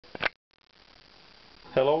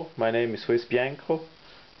Hello, my name is swissbianco.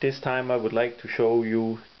 This time I would like to show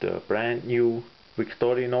you the brand new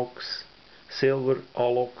Victorinox silver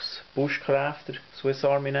alox bushcrafter Swiss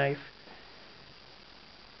Army knife.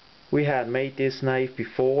 We had made this knife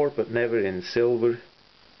before, but never in silver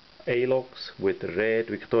alox with the red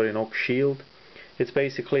Victorinox shield. It's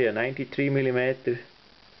basically a 93mm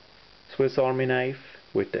Swiss Army knife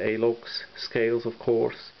with the alox scales, of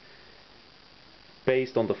course,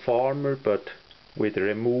 based on the Farmer but with a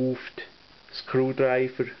removed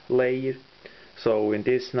screwdriver layer. So in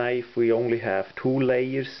this knife we only have 2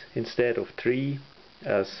 layers instead of 3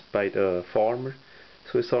 as by the Farmer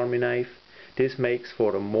Swiss Army knife. This makes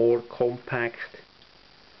for a more compact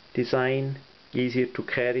design, easier to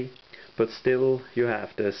carry, but still you have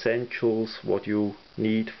the essentials what you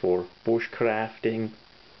need for bushcrafting: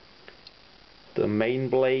 the main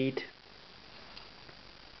blade,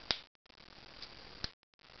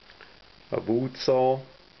 a wood saw,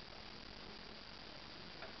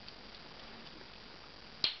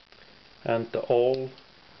 and the awl,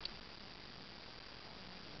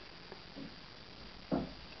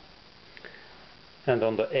 and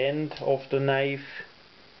on the end of the knife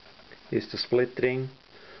is the split ring,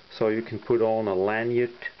 so you can put on a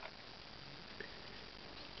lanyard.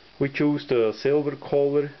 We choose the silver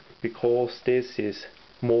color because this is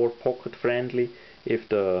more pocket friendly. If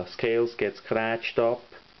the scales get scratched up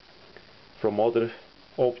from other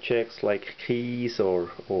objects like keys or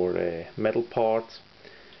metal parts,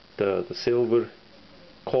 the silver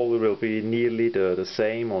color will be nearly the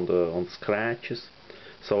same on the scratches,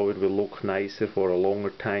 so it will look nicer for a longer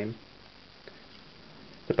time.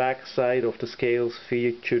 The back side of the scales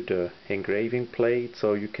feature the engraving plate,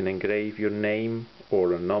 so you can engrave your name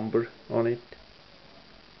or a number on it.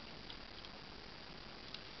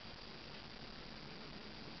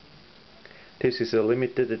 This is a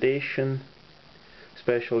limited edition,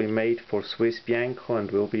 specially made for swissbianco,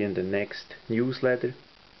 and will be in the next newsletter.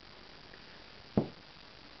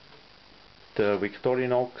 The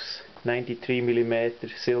Victorinox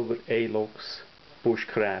 93mm silver alox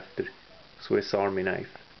bushcrafter Swiss Army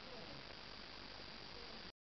knife.